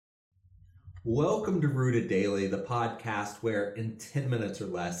Welcome to Rooted Daily, the podcast where in 10 minutes or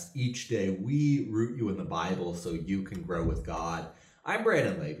less each day we root you in the Bible so you can grow with God. I'm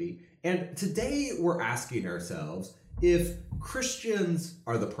Brandon Levy, and today we're asking ourselves if Christians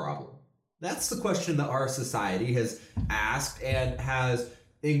are the problem. That's the question that our society has asked and has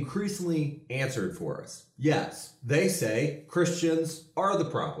increasingly answered for us. Yes, they say Christians are the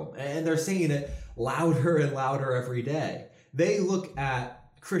problem, and they're saying it louder and louder every day. They look at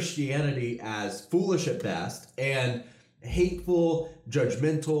Christianity as foolish at best and hateful,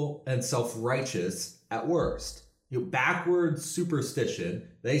 judgmental, and self-righteous at worst. Backwards superstition,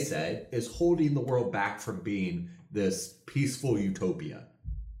 they say, is holding the world back from being this peaceful utopia.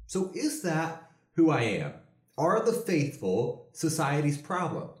 So is that who I am? Are the faithful society's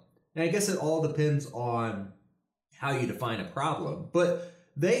problem? And I guess it all depends on how you define a problem, but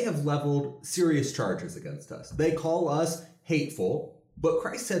they have leveled serious charges against us. They call us hateful, but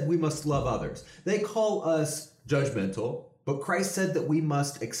Christ said we must love others. They call us judgmental, but Christ said that we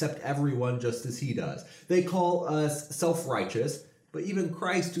must accept everyone just as he does. They call us self-righteous, but even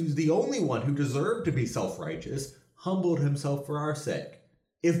Christ, who's the only one who deserved to be self-righteous, humbled himself for our sake.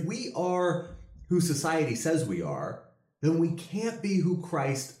 If we are who society says we are, then we can't be who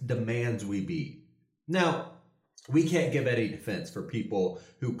Christ demands we be. Now, we can't give any defense for people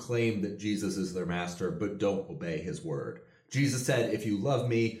who claim that Jesus is their master but don't obey his word. Jesus said, if you love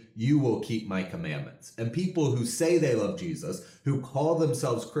me, you will keep my commandments. And people who say they love Jesus, who call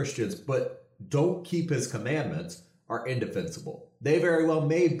themselves Christians but don't keep his commandments, are indefensible. They very well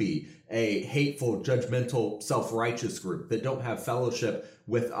may be a hateful, judgmental, self-righteous group that don't have fellowship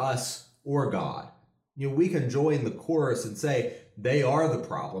with us or God. We can join the chorus and say they are the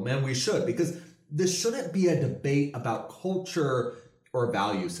problem, and we should, because this shouldn't be a debate about culture or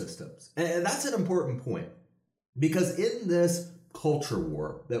value systems. And that's an important point. Because in this culture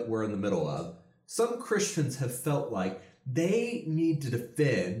war that we're in the middle of, some Christians have felt like they need to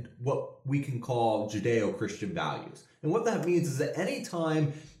defend what we can call Judeo-Christian values. And what that means is that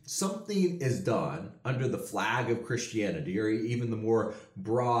anytime something is done under the flag of Christianity, or even the more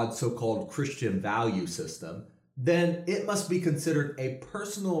broad so-called Christian value system, then it must be considered a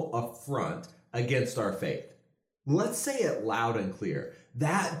personal affront against our faith. Let's say it loud and clear.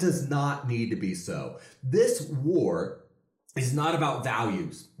 That does not need to be so. This war is not about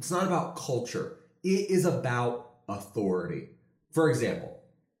values. It's not about culture. It is about authority. For example,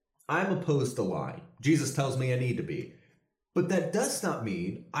 I'm opposed to lying. Jesus tells me I need to be. But that does not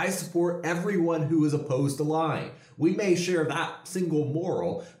mean I support everyone who is opposed to lying. We may share that single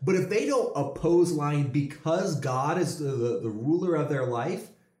moral, but if they don't oppose lying because God is the ruler of their life,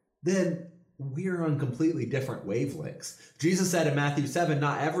 then we're on completely different wavelengths. Jesus said in Matthew 7,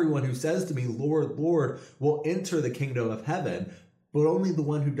 not everyone who says to me, Lord, Lord, will enter the kingdom of heaven, but only the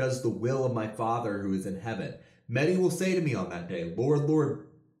one who does the will of my Father who is in heaven. Many will say to me on that day, Lord, Lord,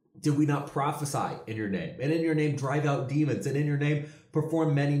 did we not prophesy in your name? And in your name drive out demons, and in your name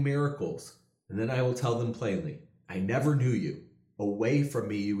perform many miracles? And then I will tell them plainly, I never knew you. Away from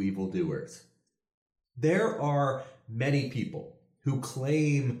me, you evildoers. There are many people who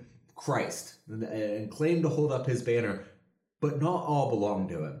claim Christ and claim to hold up his banner, but not all belong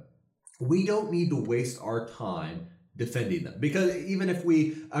to him. We don't need to waste our time defending them, because even if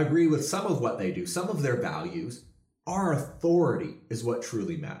we agree with some of what they do, some of their values, our authority is what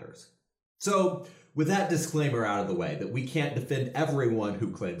truly matters. So with that disclaimer out of the way that we can't defend everyone who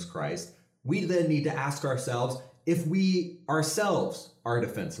claims Christ, we then need to ask ourselves if we ourselves are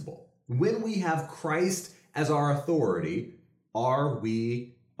defensible. When we have Christ as our authority, are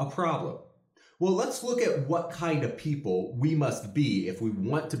we a problem? Well, let's look at what kind of people we must be if we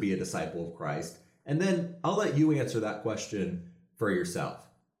want to be a disciple of Christ, and then I'll let you answer that question for yourself.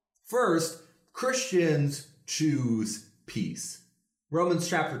 First, Christians choose peace. Romans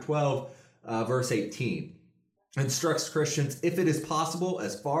chapter 12, verse 18 instructs Christians, if it is possible,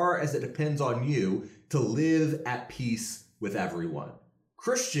 as far as it depends on you, to live at peace with everyone.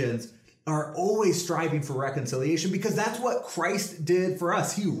 Christians are always striving for reconciliation because that's what Christ did for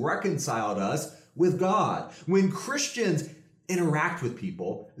us. He reconciled us with God. When Christians interact with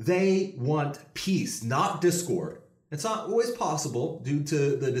people, they want peace, not discord. It's not always possible due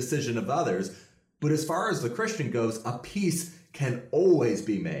to the decision of others, but as far as the Christian goes, a peace can always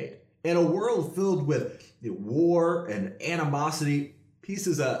be made. In a world filled with war and animosity, peace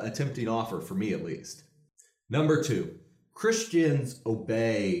is a tempting offer for me at least. Number two, Christians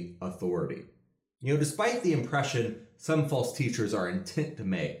obey authority. Despite the impression some false teachers are intent to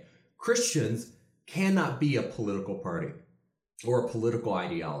make, Christians cannot be a political party. or a political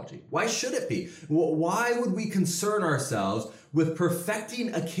ideology. Why should it be? Why would we concern ourselves with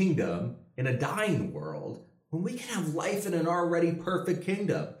perfecting a kingdom in a dying world when we can have life in an already perfect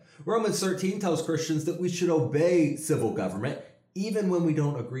kingdom? Romans 13 tells Christians that we should obey civil government even when we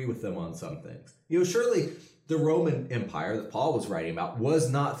don't agree with them on some things. Surely the Roman Empire that Paul was writing about was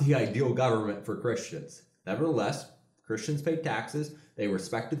not the ideal government for Christians. Nevertheless, Christians paid taxes, they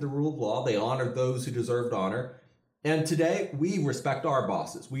respected the rule of law, they honored those who deserved honor. And today, we respect our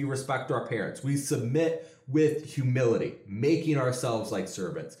bosses, we respect our parents, we submit with humility, making ourselves like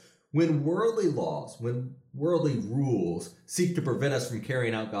servants. When worldly laws, when worldly rules seek to prevent us from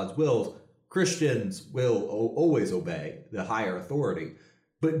carrying out God's will, Christians will always obey the higher authority.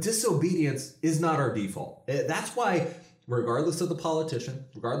 But disobedience is not our default. That's why, regardless of the politician,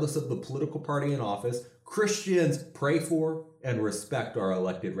 regardless of the political party in office, Christians pray for and respect our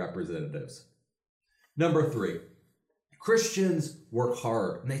elected representatives. Number 3, Christians work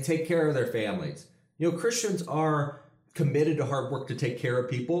hard and they take care of their families. Christians are committed to hard work to take care of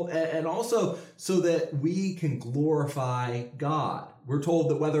people and also so that we can glorify God. We're told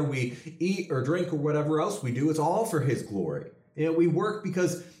that whether we eat or drink or whatever else we do, it's all for His glory. We work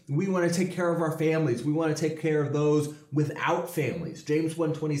because we want to take care of our families. We want to take care of those without families. James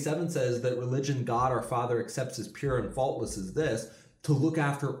 1:27 says that religion God our Father accepts as pure and faultless as this, to look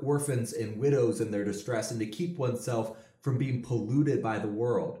after orphans and widows in their distress and to keep oneself from being polluted by the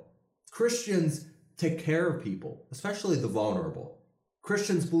world. Christians take care of people, especially the vulnerable.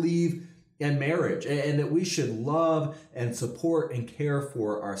 Christians believe in marriage and that we should love and support and care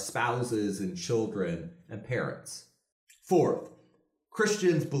for our spouses and children and parents. 4th,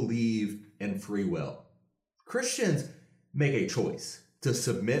 Christians believe in free will. Christians make a choice to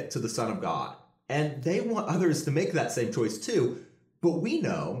submit to the Son of God, and they want others to make that same choice too, but we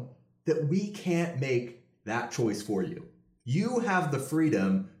know that we can't make that choice for you. You have the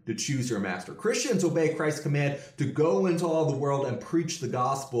freedom to choose your master. Christians obey Christ's command to go into all the world and preach the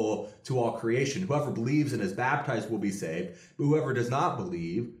gospel to all creation. Whoever believes and is baptized will be saved, but whoever does not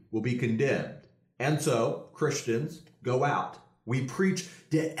believe will be condemned. And so, Christians go out. We preach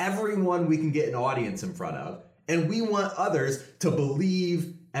to everyone we can get an audience in front of, and we want others to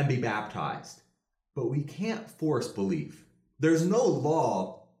believe and be baptized. But we can't force belief. There's no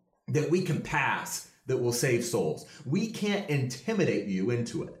law that we can pass that will save souls. We can't intimidate you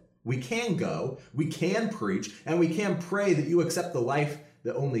into it. We can go, we can preach, and we can pray that you accept the life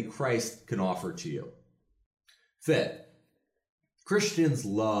that only Christ can offer to you. 5th, Christians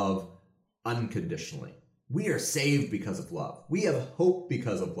love unconditionally. We are saved because of love. We have hope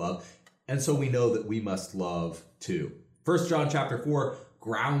because of love, and so we know that we must love too. 1 John chapter 4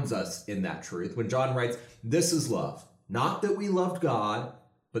 grounds us in that truth when John writes, "This is love, not that we loved God,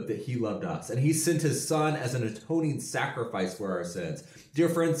 but that He loved us. And He sent His Son as an atoning sacrifice for our sins." Dear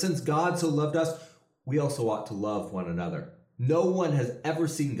friends, since God so loved us, we also ought to love one another. No one has ever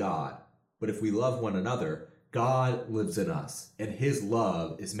seen God, but if we love one another, God lives in us, and His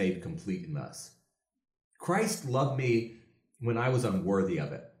love is made complete in us. Christ loved me when I was unworthy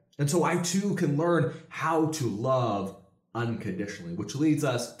of it. And so I too can learn how to love unconditionally, which leads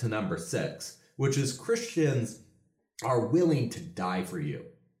us to number 6, which is Christians are willing to die for you.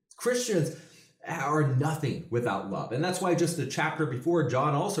 Christians are nothing without love. And that's why just a chapter before,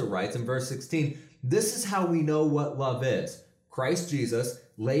 John also writes in verse 16, "This is how we know what love is. Christ Jesus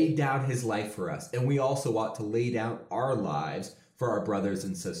laid down His life for us, and we also ought to lay down our lives for our brothers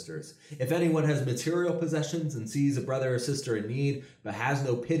and sisters. If anyone has material possessions and sees a brother or sister in need, but has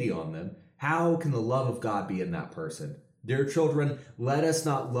no pity on them, how can the love of God be in that person? Dear children, let us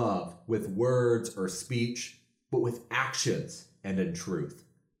not love with words or speech, but with actions and in truth."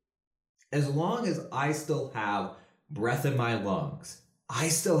 As long as I still have breath in my lungs, I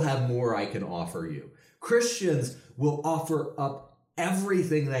still have more I can offer you. Christians will offer up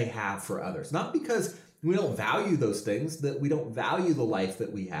everything they have for others, not because we don't value those things, that we don't value the life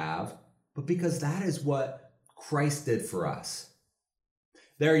that we have, but because that is what Christ did for us.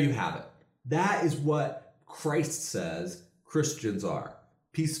 There you have it. That is what Christ says Christians are: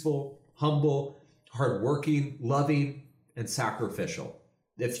 peaceful, humble, hardworking, loving, and sacrificial.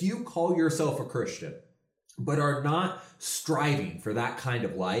 If you call yourself a Christian, but are not striving for that kind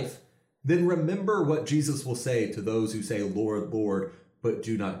of life, then remember what Jesus will say to those who say, "Lord, Lord," but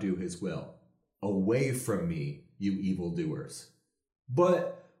do not do His will. "Away from me, you evildoers."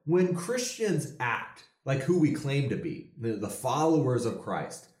 But when Christians act like who we claim to be, the followers of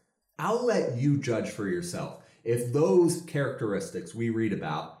Christ, I'll let you judge for yourself if those characteristics we read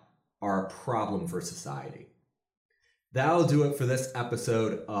about are a problem for society. That'll do it for this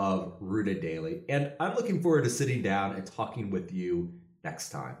episode of Rooted Daily. And I'm looking forward to sitting down and talking with you next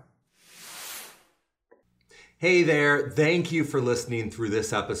time. Hey there, thank you for listening through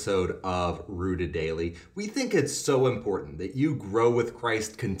this episode of Rooted Daily. We think it's so important that you grow with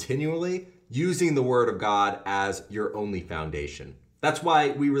Christ continually, using the Word of God as your only foundation. That's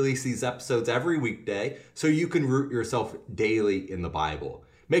why we release these episodes every weekday, so you can root yourself daily in the Bible.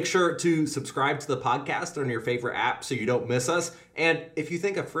 Make sure to subscribe to the podcast on your favorite app so you don't miss us. And if you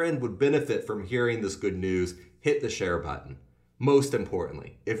think a friend would benefit from hearing this good news, hit the share button. Most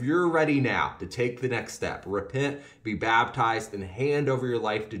importantly, if you're ready now to take the next step, repent, be baptized, and hand over your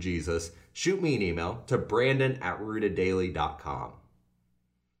life to Jesus, shoot me an email to brandon@rooteddaily.com.